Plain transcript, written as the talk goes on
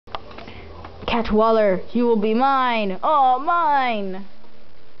Catwaller, you will be mine. Oh, mine.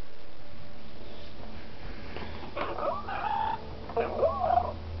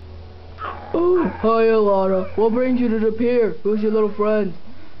 Oh, hiya, Lana. What brings you to the pier? Who's your little friend?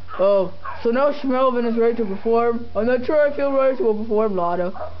 Oh, so now Schmelvin is ready to perform? I'm not sure I feel ready to perform,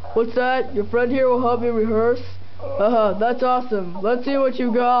 Lana. What's that? Your friend here will help me rehearse? That's awesome. Let's see what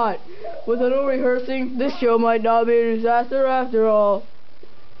you got. With a little rehearsing, this show might not be a disaster after all.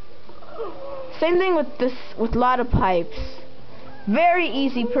 Same thing with Lotta Pipes. Very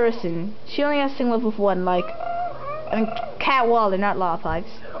easy person. She only has to sing level 1, like, Catwaller, not Lotta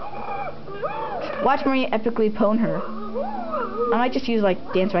Pipes. Watch me epically pwn her. I might just use,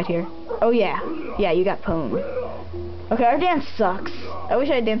 like, dance right here. Oh yeah. Yeah, you got pwned. Okay, our dance sucks. I wish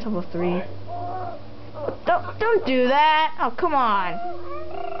I had dance level 3. Don't do that. Oh, come on.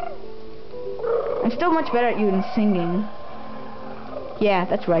 I'm still much better at you than singing. Yeah,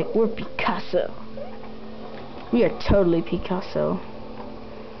 that's right. We're Picasso. We are totally Picasso.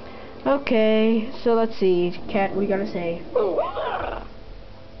 Okay, so let's see. Cat, what you gotta say?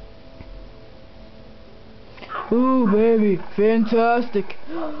 Ooh, baby, fantastic.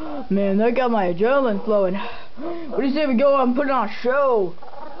 Man, that got my adrenaline flowing. What do you say we go out and put on a show?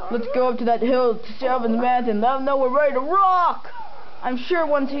 Let's go up to that hill to Shelvin's man's and let him know we're ready to rock. I'm sure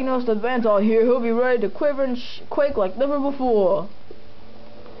once he knows the band's all here, he'll be ready to quiver and quake like never before.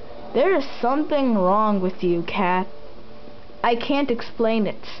 There is something wrong with you, Cat. I can't explain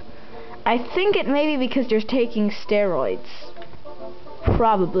it. I think it may be because you're taking steroids.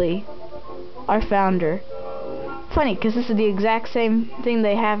 Probably. Our founder. Funny, because this is the exact same thing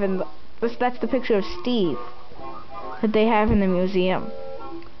they have in that's the picture of Steve that they have in the museum.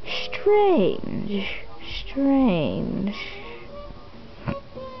 Strange. Strange.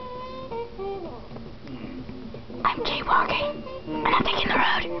 I'm jaywalking. I'm not taking the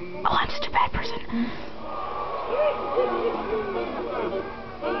road. Oh, I'm such a bad person.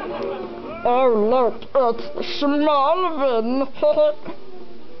 Oh, look, it's Schmelvin.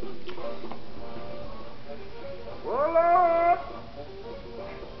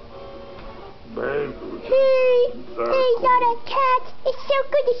 Hey, Lotta, Cat, it's so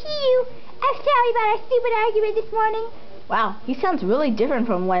good to see you. I'm sorry about our stupid argument this morning. Wow, he sounds really different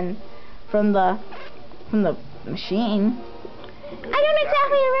from the machine. I don't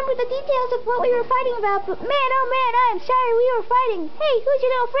exactly remember the details of what we were fighting about, but man, oh man, I'm sorry we were fighting. Hey, who's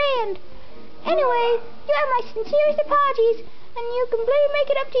your little friend? Anyway, you have my sincerest apologies, and you completely make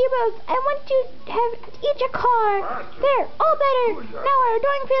it up to you both. I want to have each a car. There, all better. Now our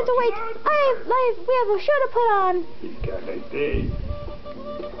adoring fans await. We have a show to put on.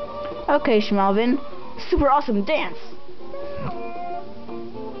 Okay, Schmelvin. Super awesome dance.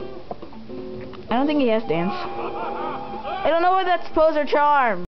 I don't think he has dance. I don't know whether that's pose or charm.